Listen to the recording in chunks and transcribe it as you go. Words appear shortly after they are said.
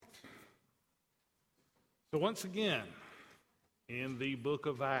So once again, in the book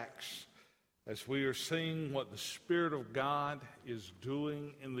of Acts, as we are seeing what the Spirit of God is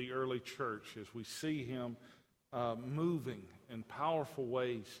doing in the early church, as we see Him moving in powerful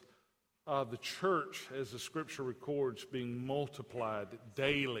ways, the church, as the Scripture records, being multiplied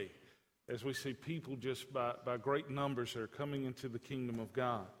daily, as we see people just by great numbers that are coming into the kingdom of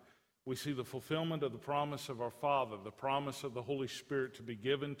God. We see the fulfillment of the promise of our Father, the promise of the Holy Spirit to be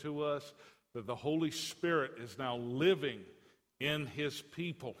given to us, that the Holy Spirit is now living in His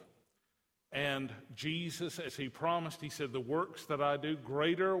people. And Jesus, as He promised, He said, the works that I do,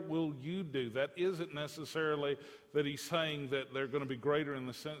 greater will you do. That isn't necessarily that He's saying that they're going to be greater in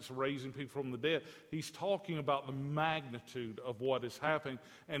the sense of raising people from the dead. He's talking about the magnitude of what is happening.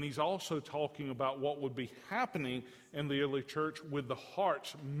 And He's also talking about what would be happening in the early church with the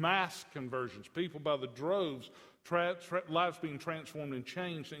hearts, mass conversions, people by the droves, lives being transformed and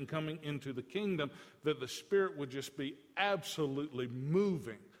changed and coming into the kingdom, that the Spirit would just be absolutely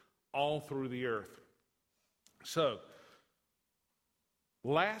moving all through the earth. So,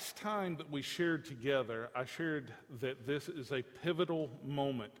 last time that we shared together, I shared that this is a pivotal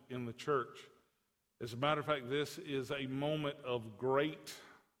moment in the church. As a matter of fact, this is a moment of great,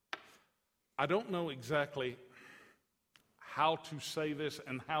 I don't know exactly how to say this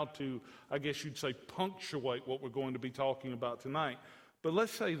and how to, I guess you'd say, punctuate what we're going to be talking about tonight. But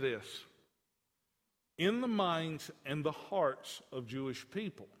let's say this. In the minds and the hearts of Jewish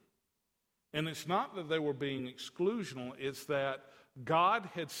people, and it's not that they were being exclusional, it's that God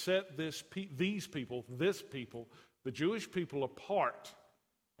had set this people, the Jewish people, apart.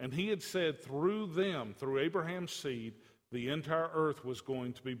 And He had said through them, through Abraham's seed, the entire earth was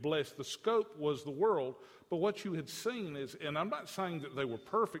going to be blessed. The scope was the world, but what you had seen is, and I'm not saying that they were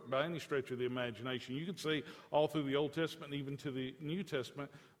perfect by any stretch of the imagination. You can see all through the Old Testament and even to the New Testament,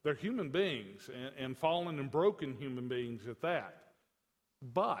 they're human beings, and fallen and broken human beings at that.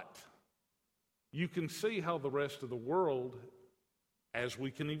 But you can see how the rest of the world, as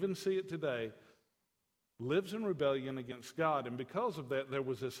we can even see it today, lives in rebellion against God. And because of that, there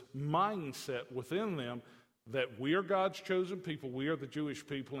was this mindset within them that we are God's chosen people, we are the Jewish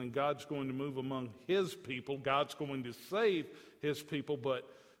people, and God's going to move among His people. God's going to save His people, but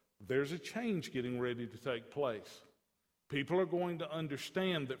there's a change getting ready to take place. People are going to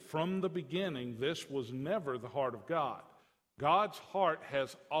understand that from the beginning, this was never the heart of God. God's heart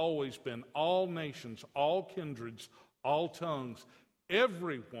has always been all nations, all kindreds, all tongues.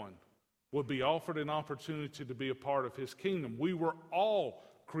 Everyone would be offered an opportunity to be a part of His kingdom. We were all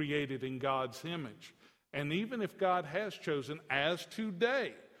created in God's image. And even if God has chosen, as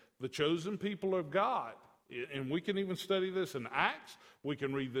today, the chosen people of God, and we can even study this in Acts, we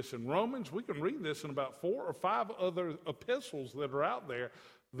can read this in Romans, we can read this in about 4 or 5 other epistles that are out there.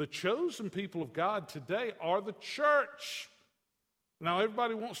 The chosen people of God today are the church. Now,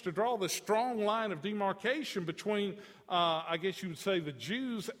 everybody wants to draw this strong line of demarcation between, I guess you would say, the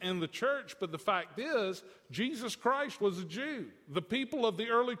Jews and the church, but the fact is, Jesus Christ was a Jew. The people of the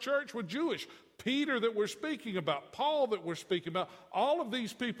early church were Jewish. Peter that we're speaking about, Paul that we're speaking about, all of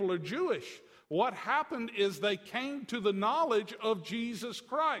these people are Jewish. What happened is they came to the knowledge of Jesus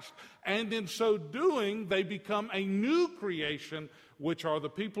Christ, and in so doing, they become a new creation, which are the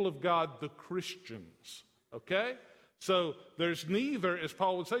people of God, the Christians. Okay? So there's neither, as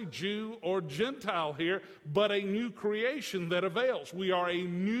Paul would say, Jew or Gentile here, but a new creation that avails. We are a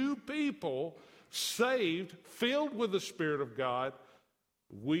new people, saved, filled with the Spirit of God.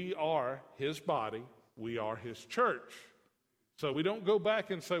 We are His body. We are His church. So we don't go back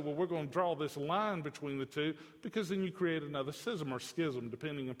and say, well, we're going to draw this line between the two, because then you create another schism or schism,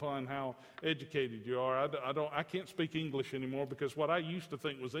 depending upon how educated you are. I can't speak English anymore, because what I used to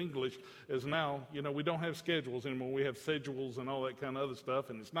think was English is now, we don't have schedules anymore. We have schedules and all that kind of other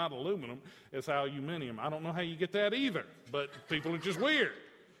stuff, and it's not aluminum, it's aluminium. I don't know how you get that either, but people are just weird.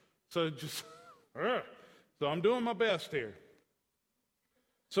 So I'm doing my best here.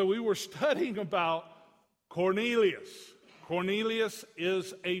 So we were studying about Cornelius. Cornelius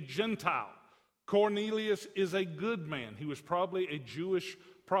is a Gentile. Cornelius is a good man. He was probably a Jewish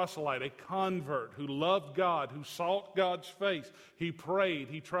proselyte, a convert who loved God, who sought God's face. He prayed.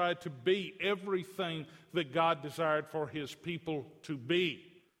 He tried to be everything that God desired for His people to be.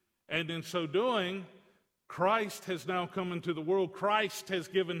 And in so doing, Christ has now come into the world. Christ has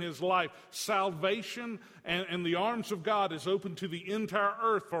given His life. Salvation and the arms of God is open to the entire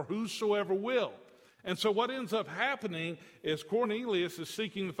earth for whosoever will. And so what ends up happening is Cornelius is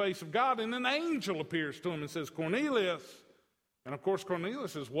seeking the face of God, and an angel appears to him and says, Cornelius. And of course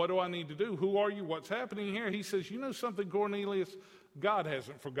Cornelius says, what do I need to do? Who are you? What's happening here? He says, you know something, Cornelius? God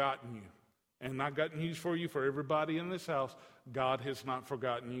hasn't forgotten you. And I got news for you, for everybody in this house, God has not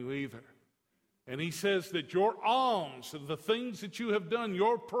forgotten you either. And he says that your alms, the things that you have done,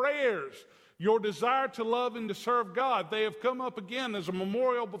 your prayers, your desire to love and to serve God, they have come up again as a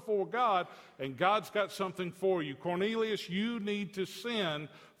memorial before God, and God's got something for you. Cornelius, you need to send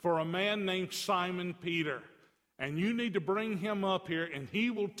for a man named Simon Peter. And you need to bring him up here, and he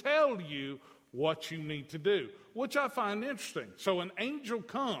will tell you what you need to do, which I find interesting. So an angel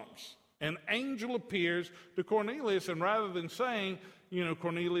comes, an angel appears to Cornelius, and rather than saying,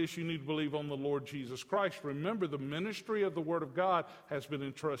 Cornelius, you need to believe on the Lord Jesus Christ, remember the ministry of the Word of God has been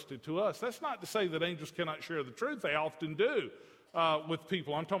entrusted to us. That's not to say that angels cannot share the truth. They often do with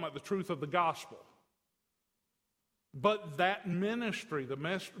people. I'm talking about the truth of the gospel. But that ministry, the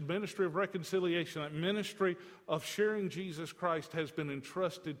ministry of reconciliation, that ministry of sharing Jesus Christ has been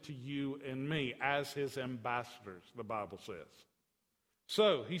entrusted to you and me as his ambassadors, the Bible says.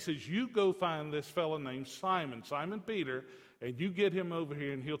 So he says, you go find this fellow named Simon Peter, and you get him over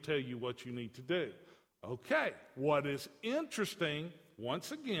here and he'll tell you what you need to do. Okay, what is interesting,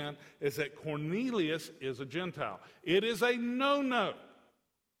 once again, is that Cornelius is a Gentile. It is a no-no.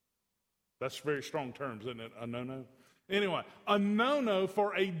 That's very strong terms, isn't it? A no-no? Anyway, a no-no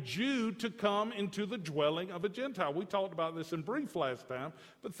for a Jew to come into the dwelling of a Gentile. We talked about this in brief last time,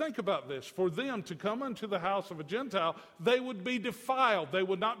 but think about this. For them to come into the house of a Gentile, they would be defiled. They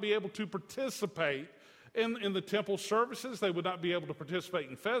would not be able to participate in the temple services. They would not be able to participate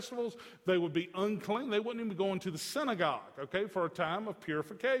in festivals. They would be unclean. They wouldn't even go into the synagogue, okay, for a time of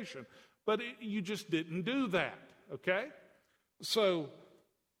purification. But you just didn't do that, okay? So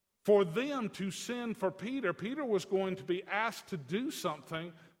for them to send for Peter, Peter was going to be asked to do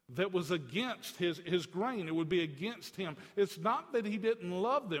something that was against his grain. It would be against him. It's not that he didn't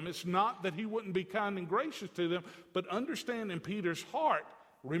love them. It's not that he wouldn't be kind and gracious to them. But understand in Peter's heart,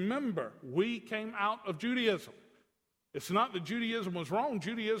 remember, we came out of Judaism. It's not that Judaism was wrong.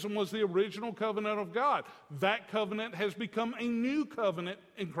 Judaism was the original covenant of God. That covenant has become a new covenant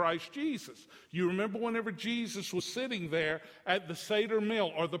in Christ Jesus. You remember whenever Jesus was sitting there at the Seder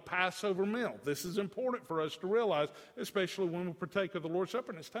meal or the Passover meal. This is important for us to realize, especially when we partake of the Lord's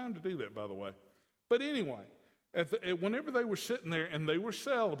Supper. And it's time to do that, by the way. But anyway, whenever they were sitting there and they were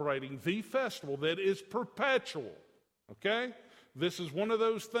celebrating the festival that is perpetual, okay? This is one of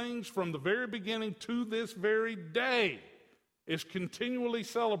those things from the very beginning to this very day is continually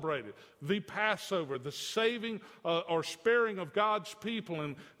celebrated. The Passover, the saving or sparing of God's people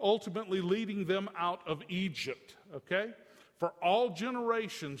and ultimately leading them out of Egypt, okay? For all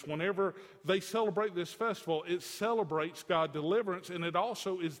generations, whenever they celebrate this festival, it celebrates God's deliverance, and it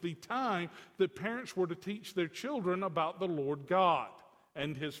also is the time that parents were to teach their children about the Lord God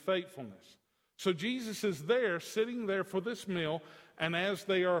and his faithfulness. So Jesus is there, sitting there for this meal, and as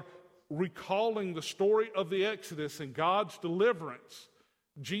they are recalling the story of the Exodus and God's deliverance,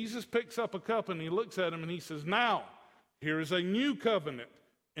 Jesus picks up a cup and he looks at him and he says, now, here is a new covenant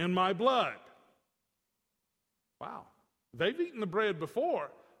in my blood. Wow. They've eaten the bread before,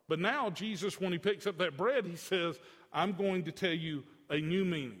 but now Jesus, when he picks up that bread, he says, I'm going to tell you a new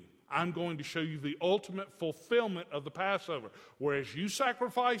meaning. I'm going to show you the ultimate fulfillment of the Passover. Whereas you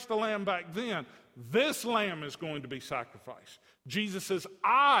sacrificed a lamb back then, this lamb is going to be sacrificed. Jesus says,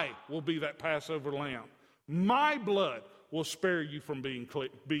 I will be that Passover lamb. My blood will spare you from being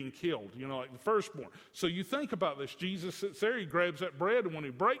killed, like the firstborn. So you think about this. Jesus sits there, he grabs that bread, and when he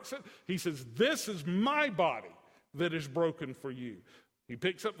breaks it, he says, this is my body that is broken for you. He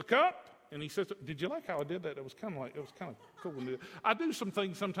picks up the cup, and he says, did you like how I did that? It was kind of cool. I do some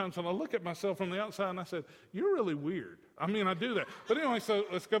things sometimes, and I look at myself from the outside, and I said, you're really weird. I do that. But anyway, so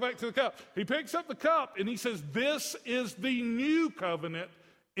let's go back to the cup. He picks up the cup, and he says, this is the new covenant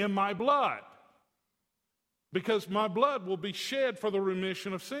in my blood, because my blood will be shed for the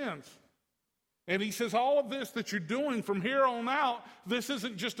remission of sins. And he says, all of this that you're doing from here on out, this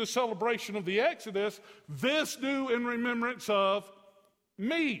isn't just a celebration of the Exodus. This do in remembrance of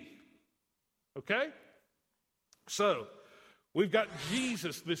me. Okay? So, we've got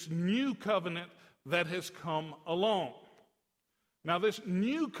Jesus, this new covenant that has come along. Now, this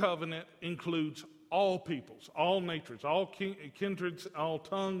new covenant includes all peoples, all natures, all kindreds, all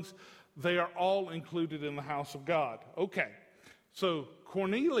tongues. They are all included in the house of God. Okay, so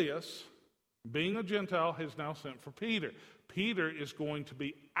Cornelius, being a Gentile, has now sent for Peter. Peter is going to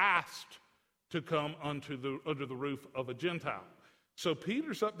be asked to come under the roof of a Gentile. So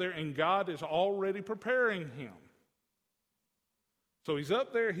Peter's up there, and God is already preparing him. So he's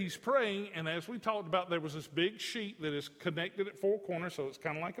up there, he's praying, and as we talked about, there was this big sheet that is connected at four corners, so it's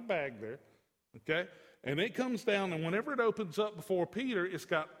kind of like a bag there, okay? And it comes down, and whenever it opens up before Peter, it's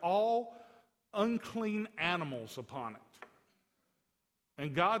got all unclean animals upon it.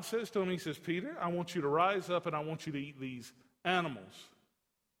 And God says to him, he says, Peter, I want you to rise up and I want you to eat these animals.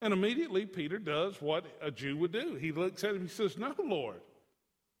 And immediately Peter does what a Jew would do. He looks at him, he says, no, Lord,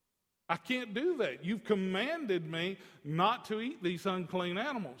 I can't do that. You've commanded me not to eat these unclean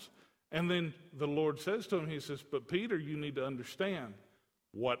animals. And then the Lord says to him, he says, but Peter, you need to understand,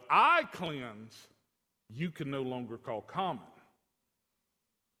 what I cleanse, you can no longer call common.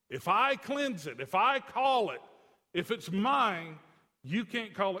 If I cleanse it, if I call it, if it's mine, you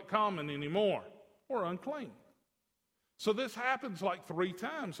can't call it common anymore or unclean. So this happens like 3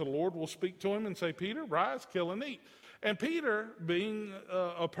 times. The Lord will speak to him and say, Peter, rise, kill, and eat. And Peter, being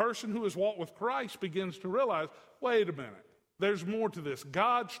a person who has walked with Christ, begins to realize, wait a minute, there's more to this.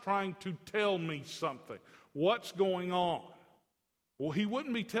 God's trying to tell me something. What's going on? Well, he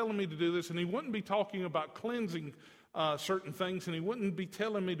wouldn't be telling me to do this, and he wouldn't be talking about cleansing certain things, and he wouldn't be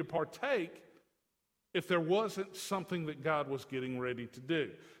telling me to partake if there wasn't something that God was getting ready to do.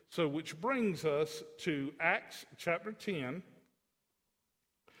 So, which brings us to Acts chapter 10,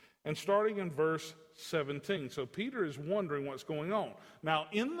 and starting in verse 17. So Peter is wondering what's going on. Now,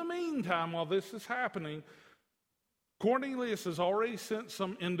 in the meantime, while this is happening, Cornelius has already sent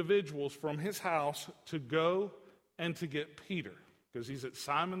some individuals from his house to go and to get Peter, because he's at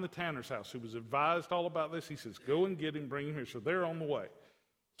Simon the tanner's house, who was advised all about this. He says, go and get him, bring him here. So they're on the way.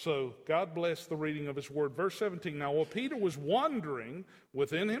 So God bless the reading of his word. Verse 17, now while Peter was wondering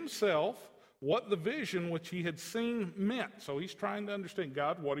within himself what the vision which he had seen meant. So he's trying to understand,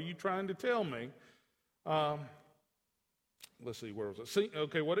 God, what are you trying to tell me? Let's see, where was it? See,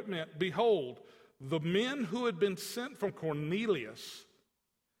 okay, what it meant. Behold, the men who had been sent from Cornelius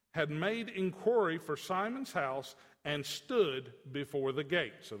had made inquiry for Simon's house and stood before the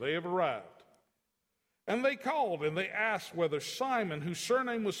gate. So they have arrived. And they called and they asked whether Simon, whose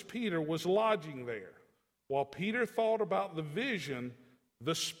surname was Peter, was lodging there. While Peter thought about the vision,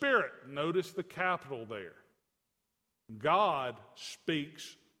 the Spirit, notice the capital there, God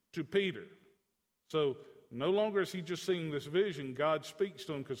speaks to Peter. So no longer is he just seeing this vision, God speaks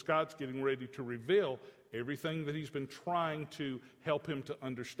to him because God's getting ready to reveal everything that he's been trying to help him to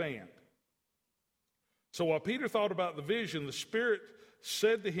understand. So while Peter thought about the vision, the Spirit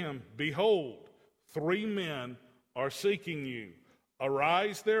said to him, behold, 3 men are seeking you.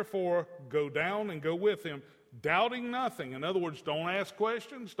 Arise, therefore, go down and go with him, doubting nothing. In other words, don't ask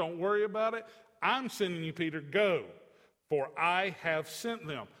questions, don't worry about it. I'm sending you, Peter, go, for I have sent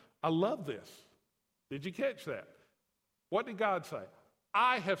them. I love this. Did you catch that? What did God say?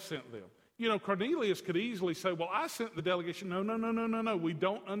 I have sent them. You know, Cornelius could easily say, well, I sent the delegation. No. We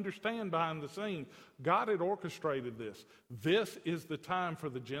don't understand behind the scenes. God had orchestrated this. This is the time for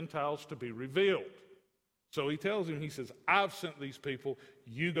the Gentiles to be revealed. So he tells him, he says, I've sent these people.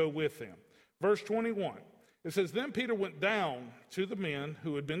 You go with them. Verse 21, it says, then Peter went down to the men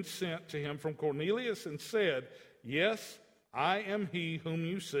who had been sent to him from Cornelius and said, yes, I am he whom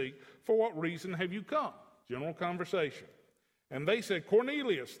you seek. For what reason have you come? General conversation. And they said,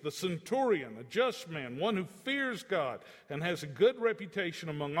 Cornelius, the centurion, a just man, one who fears God and has a good reputation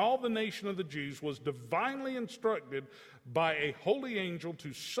among all the nation of the Jews, was divinely instructed by a holy angel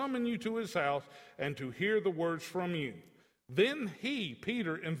to summon you to his house and to hear the words from you. Then he,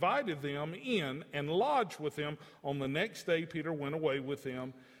 Peter, invited them in and lodged with them. On the next day, Peter went away with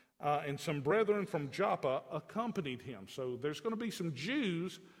him, and some brethren from Joppa accompanied him. So there's going to be some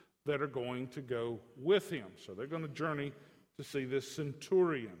Jews that are going to go with him. So they're going to journey to see this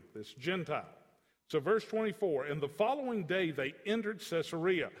centurion, this Gentile. So verse 24, and the following day they entered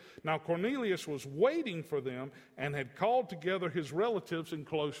Caesarea. Now Cornelius was waiting for them and had called together his relatives and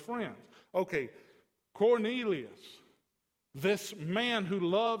close friends. Okay, Cornelius, this man who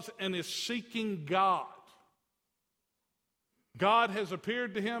loves and is seeking God. God has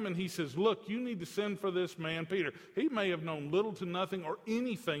appeared to him and he says, look, you need to send for this man, Peter. He may have known little to nothing or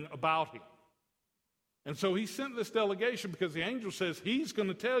anything about him. And so he sent this delegation because the angel says he's going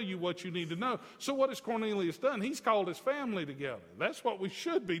to tell you what you need to know. So what has Cornelius done? He's called his family together. That's what we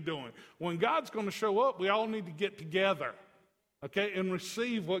should be doing. When God's going to show up, we all need to get together, okay, and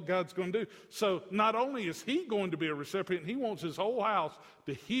receive what God's going to do. So not only is he going to be a recipient, he wants his whole house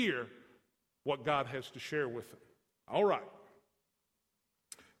to hear what God has to share with them. All right.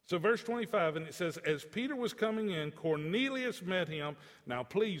 So verse 25, and it says, as Peter was coming in, Cornelius met him. Now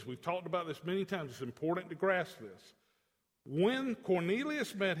please, we've talked about this many times. It's important to grasp this. When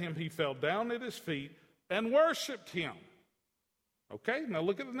Cornelius met him, he fell down at his feet and worshiped him. Okay, now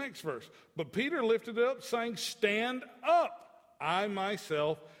look at the next verse. But Peter lifted up, saying, stand up. I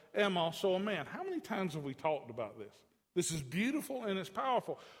myself am also a man. How many times have we talked about this? This is beautiful and it's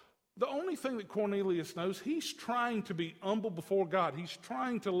powerful. the only thing that Cornelius knows, he's trying to be humble before God. He's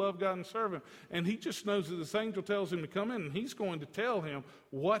trying to love God and serve him. And he just knows that this angel tells him to come in, and he's going to tell him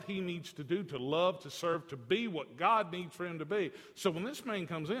what he needs to do to love, to serve, to be what God needs for him to be. So when this man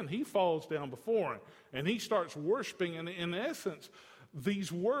comes in, he falls down before him, and he starts worshiping. And in essence,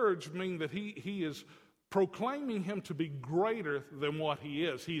 these words mean that he is proclaiming him to be greater than what he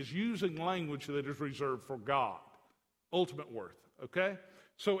is. He is using language that is reserved for God. Ultimate worth, okay?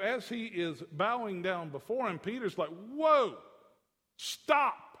 So as he is bowing down before him, Peter's like, whoa,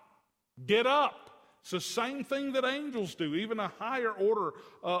 stop, get up. It's the same thing that angels do, even a higher order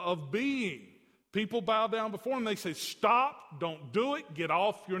of being. People bow down before him, they say, stop, don't do it, get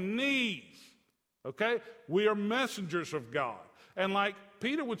off your knees, okay? We are messengers of God. And like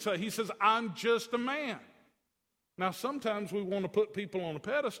Peter would say, he says, I'm just a man. Now, sometimes we want to put people on a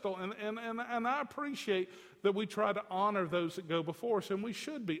pedestal, and I appreciate that we try to honor those that go before us, and we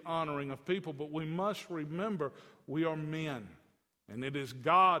should be honoring of people, but we must remember we are men, and it is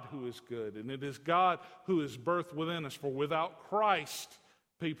God who is good, and it is God who is birthed within us. For without Christ,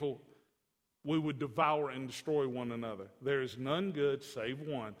 people, we would devour and destroy one another. There is none good save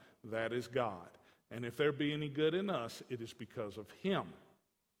one, that is God. And if there be any good in us, it is because of him.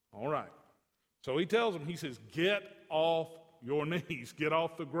 All right. So he tells him, he says, get off your knees, get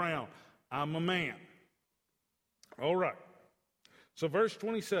off the ground. I'm a man. All right. So verse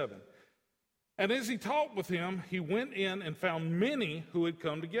 27. And as he talked with him, he went in and found many who had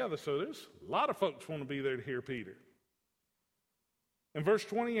come together. So there's a lot of folks want to be there to hear Peter. In verse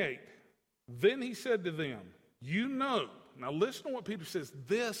 28, then he said to them, you know. Now listen to what Peter says.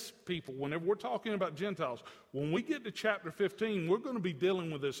 This people, whenever we're talking about Gentiles, when we get to chapter 15, we're going to be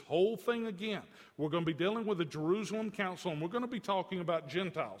dealing with this whole thing again. We're going to be dealing with the Jerusalem Council, and we're going to be talking about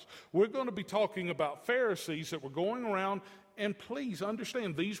Gentiles. We're going to be talking about Pharisees that were going around, and please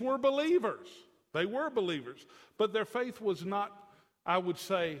understand, these were believers. They were believers, but their faith was not, I would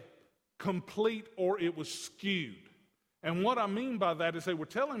say, complete, or it was skewed. And what I mean by that is they were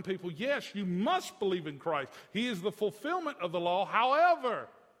telling people, yes, you must believe in Christ. He is the fulfillment of the law. However,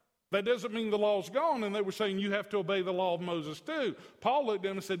 that doesn't mean the law's gone. And they were saying you have to obey the law of Moses too. Paul looked at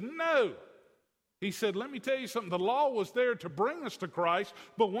them and said, no. He said, let me tell you something. The law was there to bring us to Christ,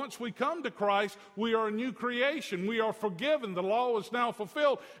 but once we come to Christ, we are a new creation. We are forgiven. The law is now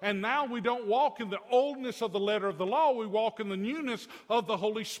fulfilled, and now we don't walk in the oldness of the letter of the law. We walk in the newness of the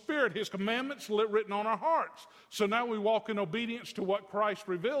Holy Spirit, his commandments written on our hearts. So now we walk in obedience to what Christ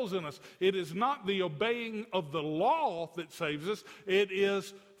reveals in us. It is not the obeying of the law that saves us. It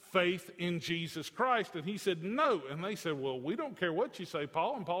is faith in Jesus Christ. And he said, no. And they said, well, we don't care what you say,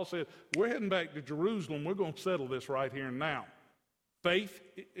 Paul. And Paul said, we're heading back to Jerusalem. We're going to settle this right here and now. Faith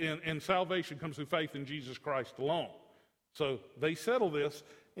and salvation comes through faith in Jesus Christ alone. So they settle this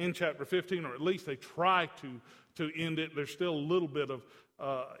in chapter 15, or at least they try to end it. There's still a little bit of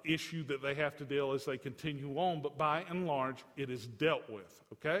issue that they have to deal as they continue on, but by and large, it is dealt with,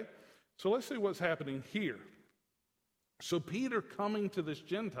 okay? So let's see what's happening here. So Peter, coming to this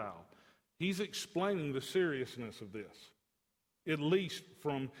Gentile, he's explaining the seriousness of this, at least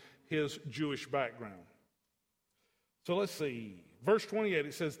from his Jewish background. So let's see. Verse 28,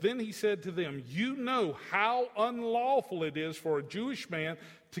 it says, then he said to them, you know how unlawful it is for a Jewish man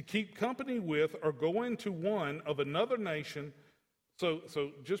to keep company with or go into one of another nation. So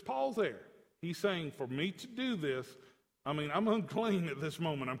just pause there. He's saying, for me to do this, I'm unclean at this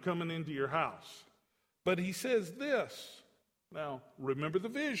moment. I'm coming into your house. But he says this. Now, remember the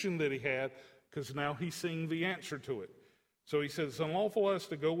vision that he had, because now he's seeing the answer to it. So he says, it's unlawful for us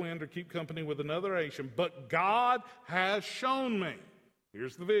to go in or keep company with another nation, but God has shown me.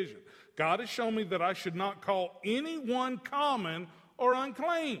 Here's the vision. God has shown me that I should not call anyone common or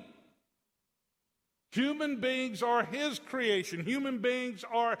unclean. Human beings are his creation. Human beings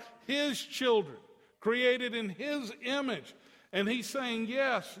are his children, created in his image. And he's saying,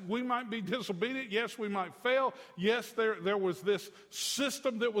 yes, we might be disobedient. Yes, we might fail. Yes, there was this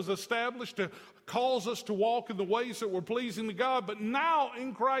system that was established to cause us to walk in the ways that were pleasing to God. But now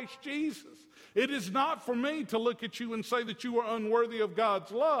in Christ Jesus, it is not for me to look at you and say that you are unworthy of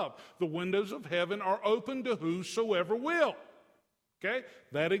God's love. The windows of heaven are open to whosoever will. Okay?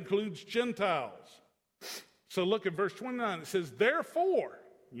 That includes Gentiles. So look at verse 29. It says, therefore,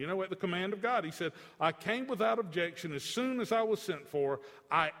 at the command of God, he said, I came without objection as soon as I was sent for.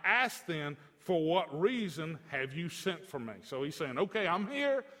 I asked then, for what reason have you sent for me? So he's saying, okay, I'm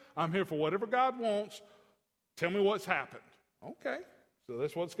here. I'm here for whatever God wants. Tell me what's happened. Okay, so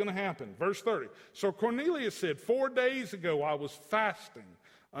that's what's going to happen. Verse 30. So Cornelius said, 4 days ago I was fasting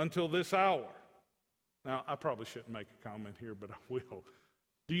until this hour. Now, I probably shouldn't make a comment here, but I will.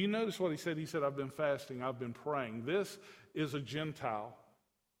 Do you notice what he said? He said, I've been fasting, I've been praying. This is a Gentile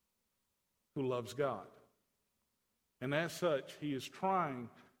who loves God. And as such, he is trying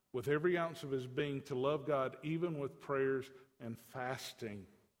with every ounce of his being to love God, even with prayers and fasting.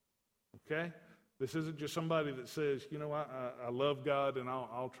 Okay? This isn't just somebody that says, you know, I love God and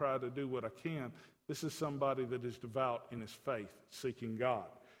I'll try to do what I can. This is somebody that is devout in his faith, seeking God.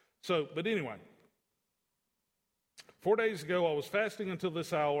 So, but anyway, 4 days ago I was fasting until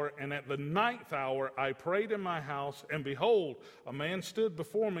this hour, and at the 9th hour I prayed in my house, and behold, a man stood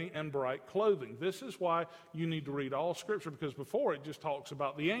before me in bright clothing. This is why you need to read all Scripture, because before it just talks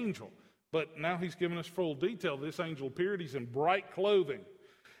about the angel. But now he's given us full detail. This angel appeared, he's in bright clothing.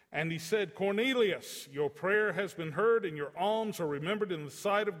 And he said, Cornelius, your prayer has been heard, and your alms are remembered in the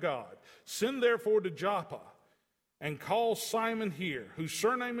sight of God. Send therefore to Joppa, and call Simon here, whose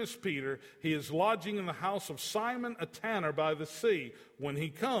surname is Peter. He is lodging in the house of Simon, a tanner by the sea. When he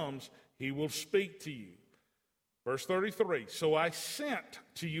comes, he will speak to you. Verse 33, so I sent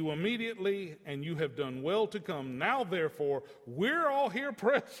to you immediately, and you have done well to come. Now, therefore, we're all here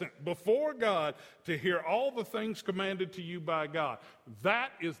present before God to hear all the things commanded to you by God.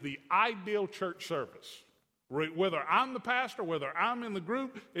 That is the ideal church service. Whether I'm the pastor, whether I'm in the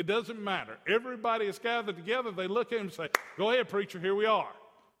group, it doesn't matter. Everybody is gathered together. They look at him and say, go ahead, preacher, here we are.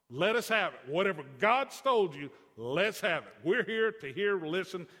 Let us have it. Whatever God's told you, let's have it. We're here to hear,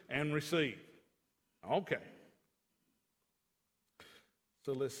 listen, and receive. Okay.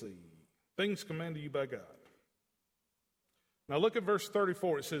 So let's see. Things commanded you by God. Now look at verse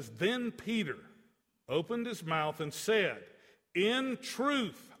 34. It says, then Peter opened his mouth and said, in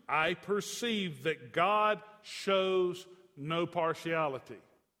truth, I perceive that God shows no partiality.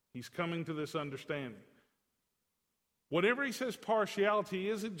 He's coming to this understanding. Whenever he says partiality, he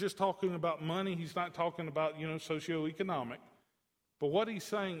isn't just talking about money. He's not talking about, socioeconomic. But what he's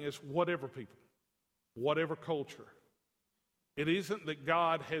saying is whatever people, whatever culture. It isn't that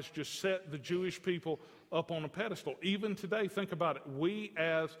God has just set the Jewish people up on a pedestal. Even today, think about it. We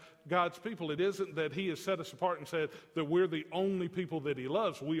as God's people, it isn't that he has set us apart and said that we're the only people that he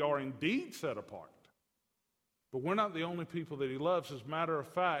loves. We are indeed set apart. But we're not the only people that he loves. As a matter of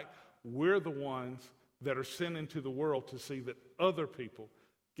fact, we're the ones that are sent into the world to see that other people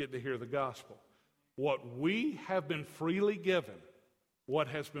get to hear the gospel. What we have been freely given, what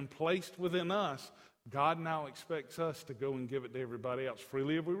has been placed within us, God now expects us to go and give it to everybody else.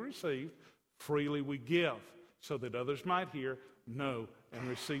 Freely have we received, freely we give, so that others might hear, know, and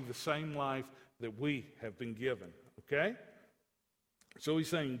receive the same life that we have been given. Okay? So he's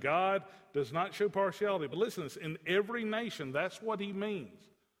saying God does not show partiality. But listen, in every nation, that's what he means.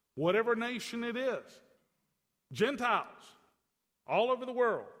 Whatever nation it is. Gentiles, all over the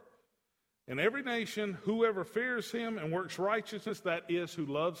world. In every nation, whoever fears him and works righteousness, that is, who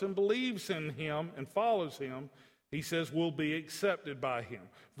loves and believes in him and follows him, he says, will be accepted by him.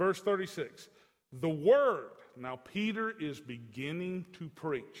 Verse 36, the word. Now, Peter is beginning to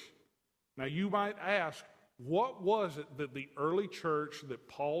preach. Now, you might ask, what was it that the early church, that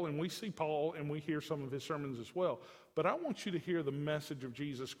Paul, and we see Paul and we hear some of his sermons as well, but I want you to hear the message of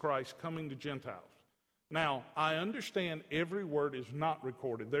Jesus Christ coming to Gentiles. Now, I understand every word is not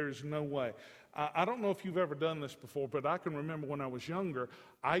recorded. There is no way. I don't know if you've ever done this before, but I can remember when I was younger,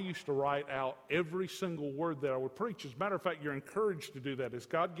 I used to write out every single word that I would preach. As a matter of fact, you're encouraged to do that. As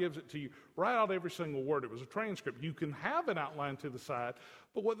God gives it to you, write out every single word. It was a transcript. You can have an outline to the side,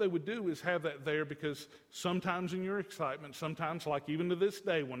 but what they would do is have that there because sometimes in your excitement, sometimes like even to this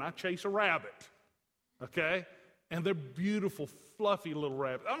day when I chase a rabbit, okay, and they're beautiful, fluffy little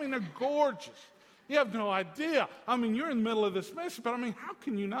rabbits. I mean, they're gorgeous. You have no idea. I mean, you're in the middle of this message, but I mean, how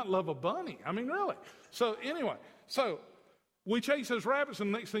can you not love a bunny? I mean, really. So anyway, so we chase those rabbits,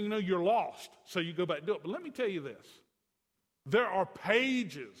 and the next thing you know, you're lost. So you go back and do it. But let me tell you this. There are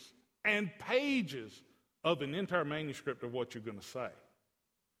pages and pages of an entire manuscript of what you're going to say.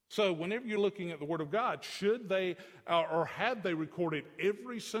 So whenever you're looking at the Word of God, should they or had they recorded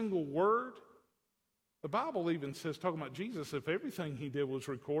every single word? The Bible even says, talking about Jesus, if everything he did was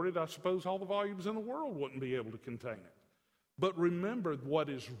recorded, I suppose all the volumes in the world wouldn't be able to contain it. But remember, what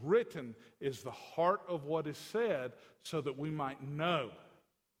is written is the heart of what is said so that we might know.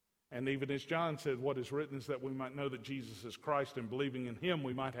 And even as John said, what is written is that we might know that Jesus is Christ, and believing in him,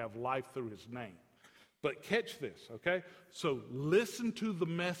 we might have life through his name. But catch this, okay? So listen to the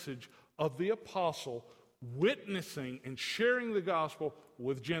message of the apostle witnessing and sharing the gospel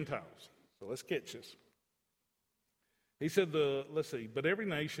with Gentiles. So let's catch this. He said, but every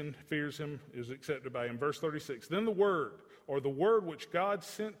nation fears him, is accepted by him. Verse 36, then the word which God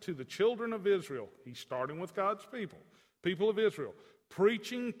sent to the children of Israel, he's starting with God's people of Israel,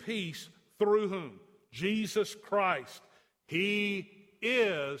 preaching peace through whom? Jesus Christ. He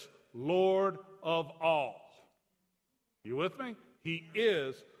is Lord of all. You with me? He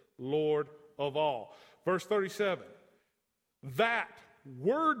is Lord of all. Verse 37, that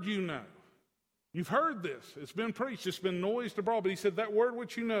word you know. You've heard this. It's been preached. It's been noised abroad. But he said, that word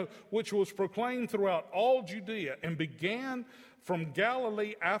which you know, which was proclaimed throughout all Judea and began from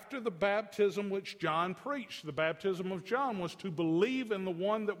Galilee after the baptism which John preached. The baptism of John was to believe in the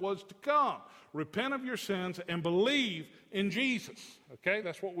one that was to come. Repent of your sins and believe in Jesus. Okay,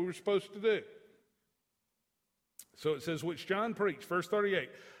 that's what we were supposed to do. So it says, which John preached, verse 38,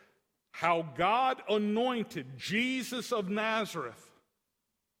 how God anointed Jesus of Nazareth.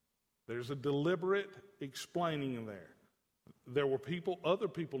 There's a deliberate explaining there. There were other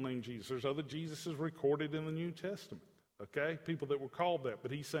people named Jesus. There's other Jesuses recorded in the New Testament. Okay, people that were called that.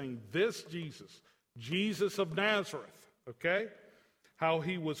 But he's saying this Jesus, Jesus of Nazareth. Okay, how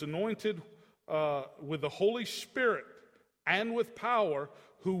he was anointed with the Holy Spirit and with power,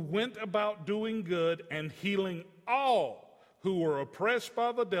 who went about doing good and healing all who were oppressed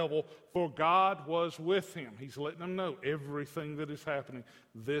by the devil, for God was with him. He's letting them know everything that is happening.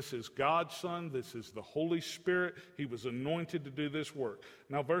 This is God's Son. This is the Holy Spirit. He was anointed to do this work.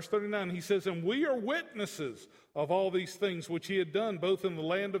 Now, verse 39, he says, and we are witnesses of all these things which he had done, both in the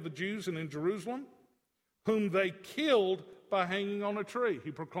land of the Jews and in Jerusalem, whom they killed by hanging on a tree.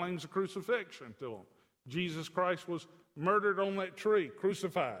 He proclaims the crucifixion to them. Jesus Christ was murdered on that tree,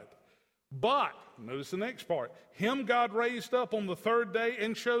 crucified. But, notice the next part, him God raised up on the third day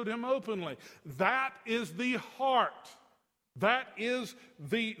and showed him openly. That is the heart. That is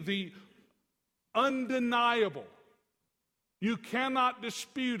the undeniable. You cannot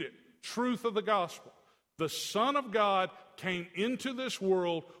dispute it. Truth of the gospel. The Son of God came into this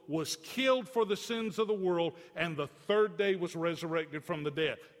world, was killed for the sins of the world, and the third day was resurrected from the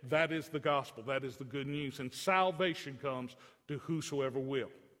dead. That is the gospel. That is the good news. And salvation comes to whosoever will.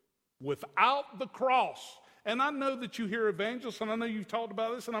 Without the cross, and I know that you hear evangelists, and I know you've talked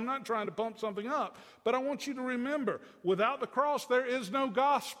about this, and I'm not trying to pump something up, but I want you to remember, without the cross, there is no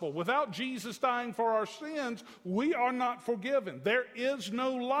gospel. Without Jesus dying for our sins, we are not forgiven. There is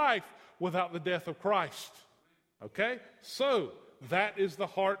no life without the death of Christ. Okay? So, that is the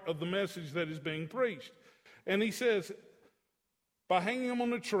heart of the message that is being preached. And he says, by hanging him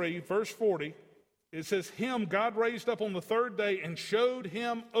on a tree, verse 40, it says, him God raised up on the third day and showed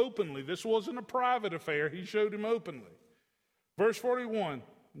him openly. This wasn't a private affair. He showed him openly. Verse 41,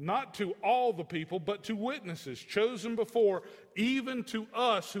 not to all the people, but to witnesses chosen before, even to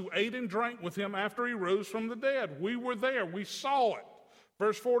us who ate and drank with him after he rose from the dead. We were there. We saw it.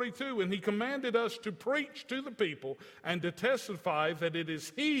 Verse 42, and he commanded us to preach to the people and to testify that it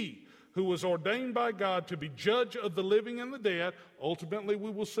is he who was ordained by God to be judge of the living and the dead. Ultimately, we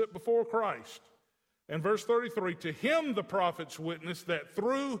will sit before Christ. And verse 33, to him the prophets witness that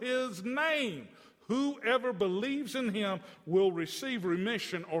through his name, whoever believes in him will receive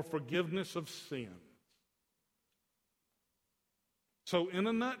remission or forgiveness of sin. So in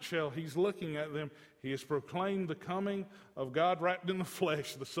a nutshell, he's looking at them. He has proclaimed the coming of God wrapped in the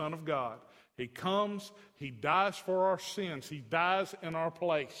flesh, the Son of God. He comes, he dies for our sins. He dies in our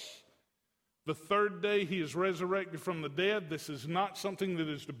place. The third day he is resurrected from the dead. This is not something that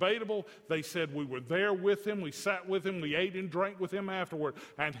is debatable. They said we were there with him, we sat with him, we ate and drank with him afterward.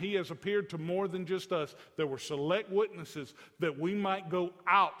 And he has appeared to more than just us. There were select witnesses that we might go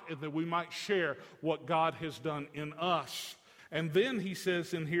out and that we might share what God has done in us. And then he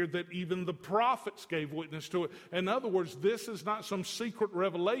says in here that even the prophets gave witness to it. In other words, this is not some secret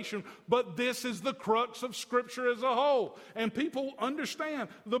revelation, but this is the crux of Scripture as a whole. And people understand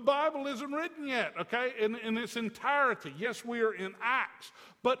the Bible isn't written yet, okay, in its entirety. Yes, we are in Acts,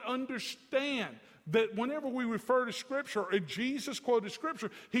 but understand that whenever we refer to Scripture, or Jesus quoted Scripture,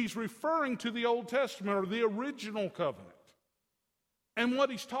 he's referring to the Old Testament or the original covenant. And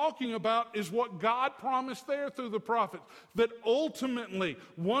what he's talking about is what God promised there through the prophets, that ultimately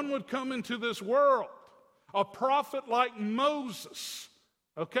one would come into this world, a prophet like Moses,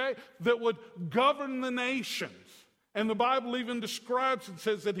 okay, that would govern the nations. And the Bible even describes and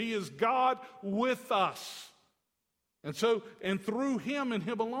says that he is God with us. And through him and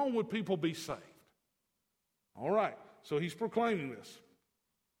him alone would people be saved. All right, so he's proclaiming this.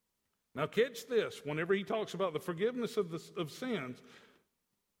 Now catch this, whenever he talks about the forgiveness of sins,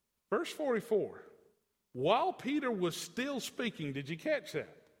 verse 44, while Peter was still speaking, did you catch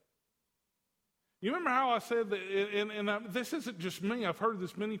that? You remember how I said that, this isn't just me, I've heard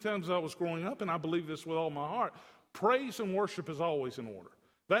this many times as I was growing up, and I believe this with all my heart. Praise and worship is always in order.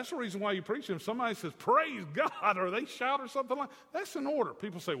 That's the reason why you preach. If somebody says, praise God, or they shout or something like that, that's an order.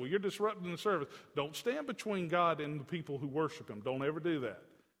 People say, well, you're disrupting the service. Don't stand between God and the people who worship him. Don't ever do that.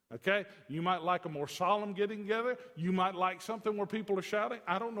 Okay? You might like a more solemn getting together. You might like something where people are shouting.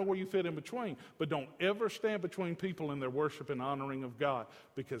 I don't know where you fit in between. But don't ever stand between people in their worship and honoring of God,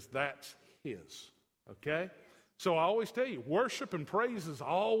 because that's his. Okay? So I always tell you, worship and praise is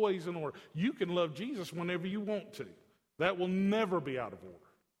always in order. You can love Jesus whenever you want to. That will never be out of order.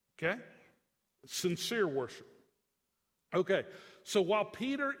 Okay? Sincere worship. Okay, so while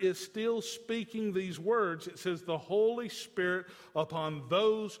Peter is still speaking these words, it says the Holy Spirit upon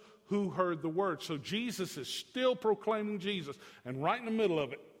those who heard the word. So Jesus is still proclaiming Jesus. And right in the middle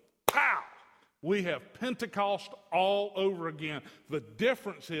of it, pow! We have Pentecost all over again. The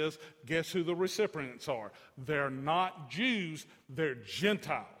difference is, guess who the recipients are? They're not Jews, they're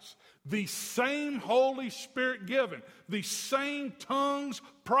Gentiles. The same Holy Spirit given, the same tongues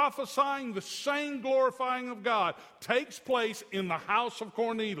prophesying, the same glorifying of God takes place in the house of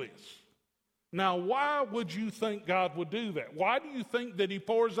Cornelius. Now, why would you think God would do that? Why do you think that he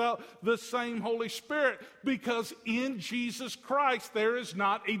pours out the same Holy Spirit? Because in Jesus Christ, there is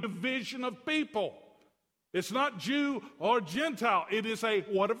not a division of people. It's not Jew or Gentile. It is a,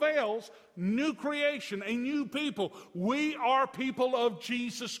 what avails, new creation, a new people. We are people of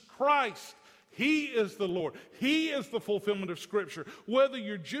Jesus Christ. He is the Lord. He is the fulfillment of Scripture. Whether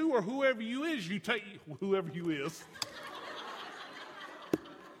you're Jew or whoever you is, you take whoever you is.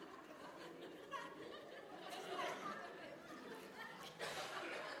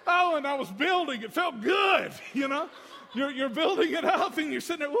 Oh, and I was building. It felt good, you know. You're building it up, and you're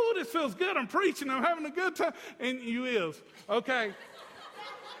sitting there, oh, this feels good. I'm preaching. I'm having a good time. And you is. Okay.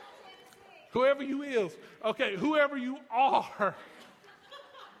 Whoever you is. Okay, whoever you are.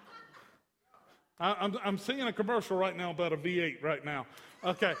 I'm seeing a commercial right now about a V8 right now.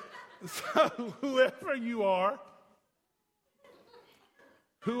 Okay. So whoever you are,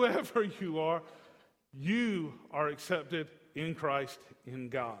 you are accepted in Christ, in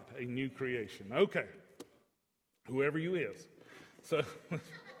God, a new creation. Okay. Whoever you is. So,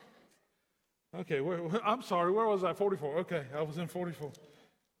 okay, I'm sorry, where was I? 44. Okay, I was in 44.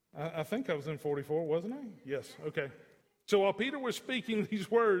 I think I was in 44, wasn't I? Yes, okay. So while Peter was speaking these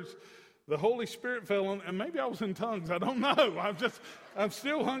words, the Holy Spirit fell on, and maybe I was in tongues, I don't know. I'm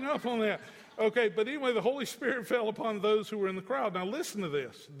still hung up on that. Okay, but anyway, the Holy Spirit fell upon those who were in the crowd. Now listen to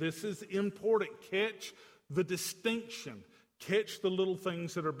this. This is important. Catch the distinction. Catch the little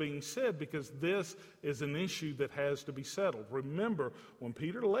things that are being said, because this is an issue that has to be settled. Remember, when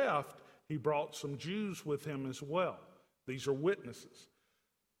Peter left, he brought some Jews with him as well. These are witnesses.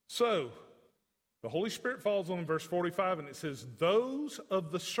 So, the Holy Spirit falls on verse 45, and it says, those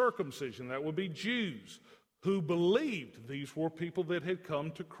of the circumcision, that would be Jews, who believed. These were people that had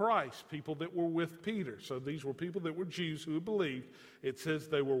come to Christ, people that were with Peter. So these were people that were Jews who believed. It says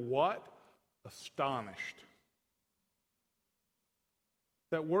they were what? Astonished.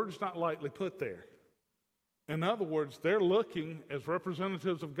 That word is not lightly put there. In other words, they're looking as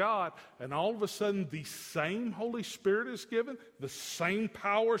representatives of God, and all of a sudden the same Holy Spirit is given, the same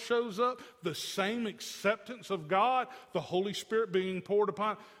power shows up, the same acceptance of God, the Holy Spirit being poured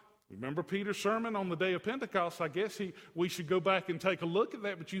upon. Remember Peter's sermon on the day of Pentecost? I guess we should go back and take a look at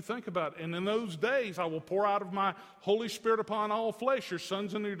that, but you think about it. And in those days I will pour out of my Holy Spirit upon all flesh. Your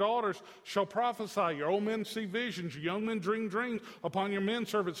sons and your daughters shall prophesy. Your old men see visions. Your young men dream dreams. Upon your men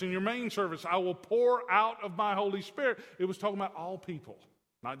servants and your maid servants I will pour out of my Holy Spirit. It was talking about all people,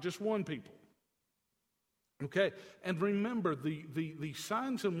 not just one people. Okay, and remember the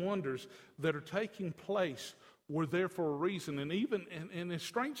signs and wonders that are taking place were there for a reason. And even, and as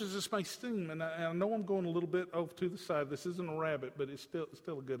strange as this may seem, and I know I'm going a little bit over to the side, this isn't a rabbit, but it's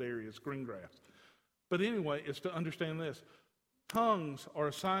still a good area, it's green grass. But anyway, it's to understand this. Tongues are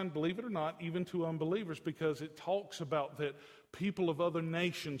assigned, believe it or not, even to unbelievers, because it talks about that people of other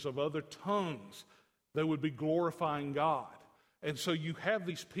nations, of other tongues, they would be glorifying God. And so you have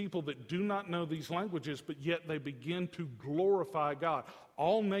these people that do not know these languages, but yet they begin to glorify God.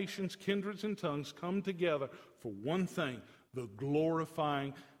 All nations, kindreds, and tongues come together for one thing, the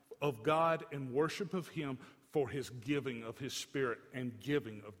glorifying of God and worship of Him for His giving of His Spirit and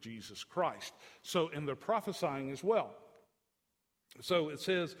giving of Jesus Christ. So, and they're prophesying as well. So it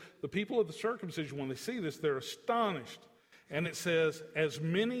says, the people of the circumcision, when they see this, they're astonished. And it says, as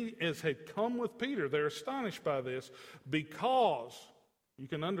many as had come with Peter, they're astonished by this because, you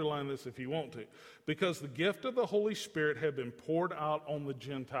can underline this if you want to, because the gift of the Holy Spirit had been poured out on the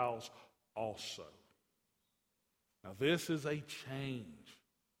Gentiles also. Now this is a change.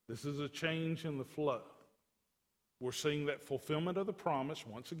 This is a change in the flow. We're seeing that fulfillment of the promise,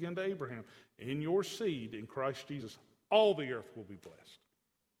 once again to Abraham, in your seed, in Christ Jesus, all the earth will be blessed.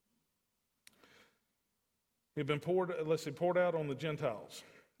 It had been poured out on the Gentiles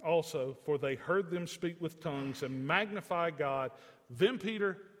also, for they heard them speak with tongues and magnify God. Then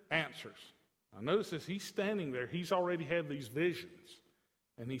Peter answers. Now notice this, he's standing there. He's already had these visions.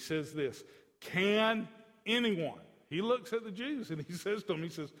 And he says this, can anyone? He looks at the Jews and he says to them, he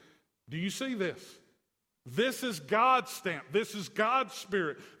says, do you see this? This is God's stamp. This is God's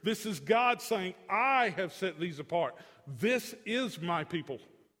Spirit. This is God saying, I have set these apart. This is my people.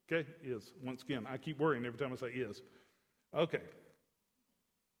 Okay, is. Once again, I keep worrying every time I say is. Okay.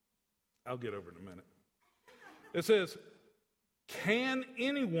 I'll get over it in a minute. It says, can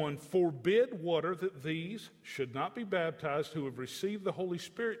anyone forbid water that these should not be baptized who have received the Holy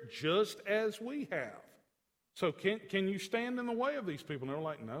Spirit just as we have? So can you stand in the way of these people? And they're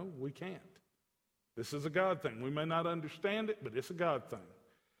like, no, we can't. This is a God thing. We may not understand it, but it's a God thing.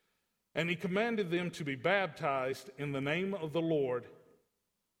 And he commanded them to be baptized in the name of the Lord.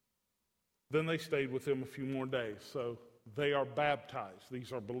 Then they stayed with him a few more days. So they are baptized.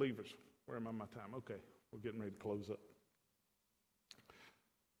 These are believers. Where am I on my time? Okay, we're getting ready to close up.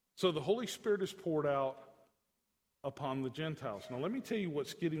 So the Holy Spirit is poured out upon the Gentiles. Now let me tell you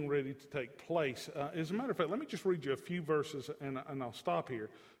what's getting ready to take place. As a matter of fact, let me just read you a few verses and I'll stop here.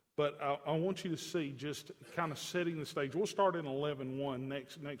 But I want you to see just kind of setting the stage. We'll start in 11:1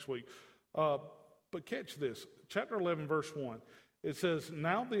 next week. But catch this. Chapter 11, verse 1. It says,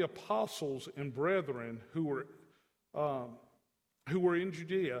 now the apostles and brethren who were in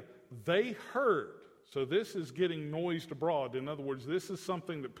Judea, they heard. So this is getting noised abroad. In other words, this is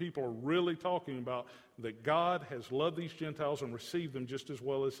something that people are really talking about, that God has loved these Gentiles and received them just as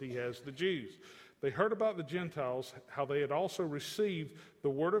well as he has the Jews. They heard about the Gentiles, how they had also received the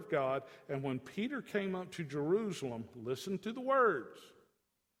word of God. And when Peter came up to Jerusalem, listen to the words.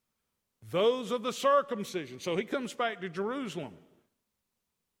 Those of the circumcision. So he comes back to Jerusalem.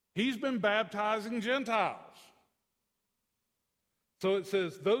 He's been baptizing Gentiles. So it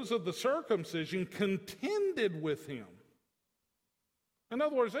says, those of the circumcision contended with him. In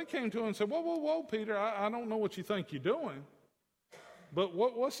other words, they came to him and said, whoa, Peter, I don't know what you think you're doing. But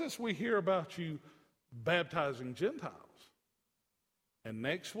what's this we hear about you baptizing Gentiles? And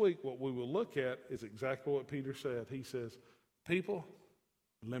next week, what we will look at is exactly what Peter said. He says, people,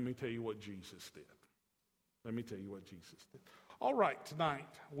 let me tell you what Jesus did. Let me tell you what Jesus did. All right, tonight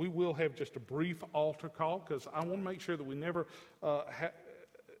we will have just a brief altar call because I want to make sure that we never, I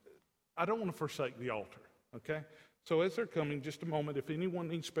don't want to forsake the altar, okay? So as they're coming, just a moment, if anyone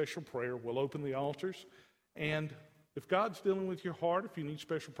needs special prayer, we'll open the altars. And if God's dealing with your heart, if you need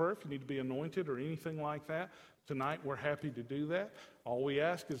special prayer, if you need to be anointed or anything like that, tonight we're happy to do that. All we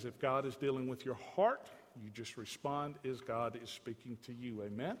ask is if God is dealing with your heart, you just respond as God is speaking to you.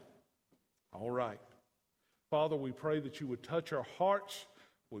 Amen? All right. Father, we pray that you would touch our hearts.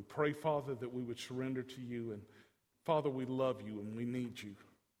 We pray, Father, that we would surrender to you. And Father, we love you and we need you.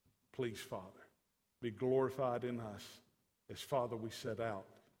 Please, Father, be glorified in us as, Father, we set out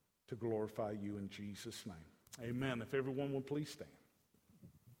to glorify you in Jesus' name. Amen. If everyone will please stand.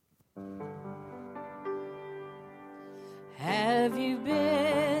 Have you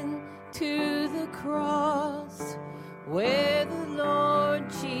been to the cross where the Lord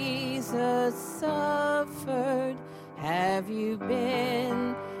Jesus suffered? Have you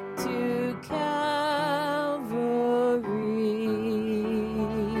been to Calvary?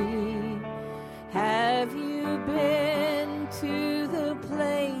 Have you been to the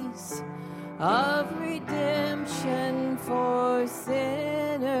place of redemption for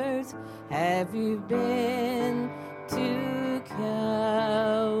sinners? Have you been to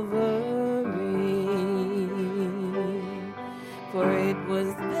Calvary? For it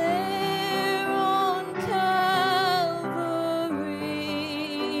was there on Calvary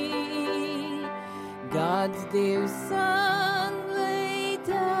God's dear Son laid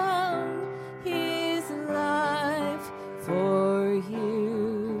down his life for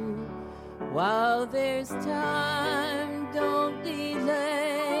you. While there's time, don't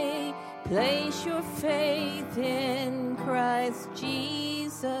delay. Place your faith in Christ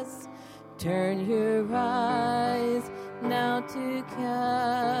Jesus. Turn your eyes now to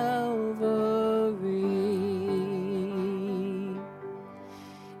Calvary.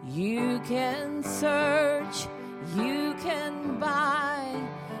 You can search, you can buy,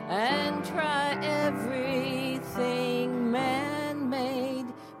 and try everything man-made,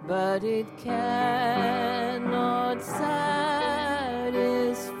 but it cannot satisfy.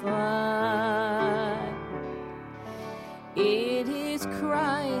 It is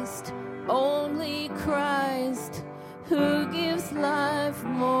Christ, only Christ, who gives life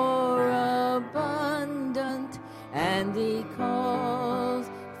more abundant, and he calls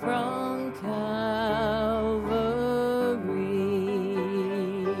from Calvary.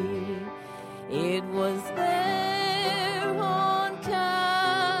 It was there on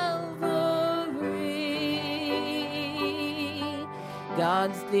Calvary,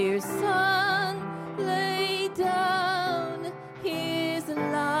 God's dear Son laid down his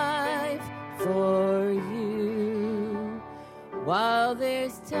life for you. While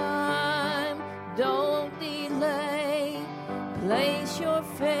there's time, don't delay. Place your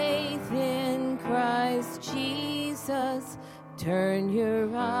faith in Christ Jesus. Turn your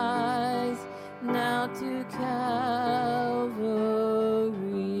eyes now to Calvary.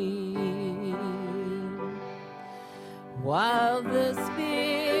 While the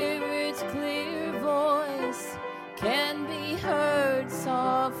Spirit's clear voice can be heard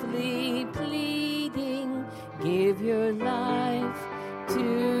softly pleading, give your life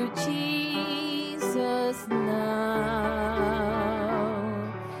to Jesus now.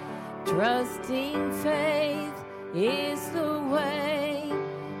 Trusting faith is the way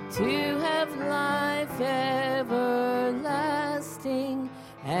to have life everlasting,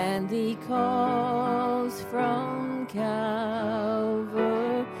 and he calls from Calvary.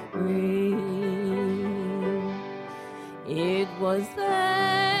 It was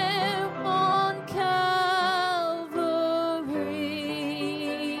there on Calvary,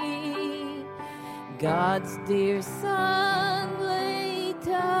 God's dear Son laid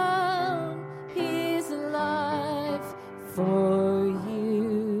down his life for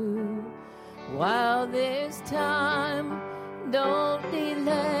you. While there's time, don't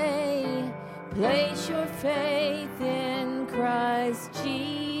delay. Place your faith in Christ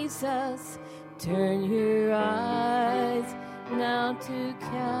Jesus. Turn your eyes now to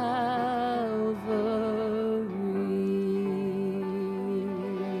Calvary.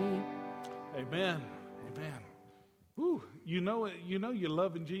 Amen. Amen. Woo. You know you're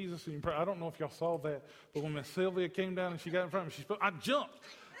loving Jesus and you pray. I don't know if y'all saw that, but when Miss Sylvia came down and she got in front of me, I jumped.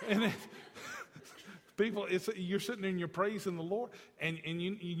 And people, you're sitting there and you're praising the Lord, and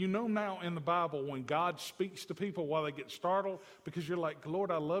you know now in the Bible when God speaks to people while they get startled, because you're like,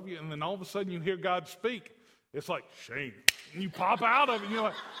 Lord, I love you, and then all of a sudden you hear God speak. It's like, shame. And you pop out of it, and you're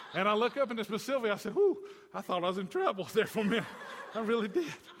like, and I look up and it's Miss Sylvia. I said, whoo, I thought I was in trouble there for a minute. I really did.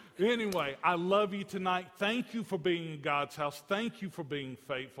 Anyway, I love you tonight. Thank you for being in God's house. Thank you for being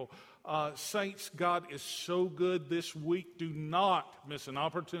faithful. Saints, God is so good this week. Do not miss an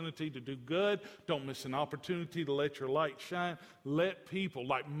opportunity to do good. Don't miss an opportunity to let your light shine. Let people,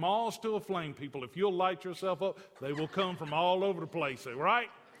 like moths to a flame, people, if you'll light yourself up, they will come from all over the place, right?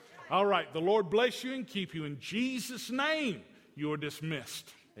 All right, the Lord bless you and keep you. In Jesus' name, you are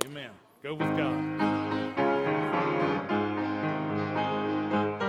dismissed. Amen. Go with God.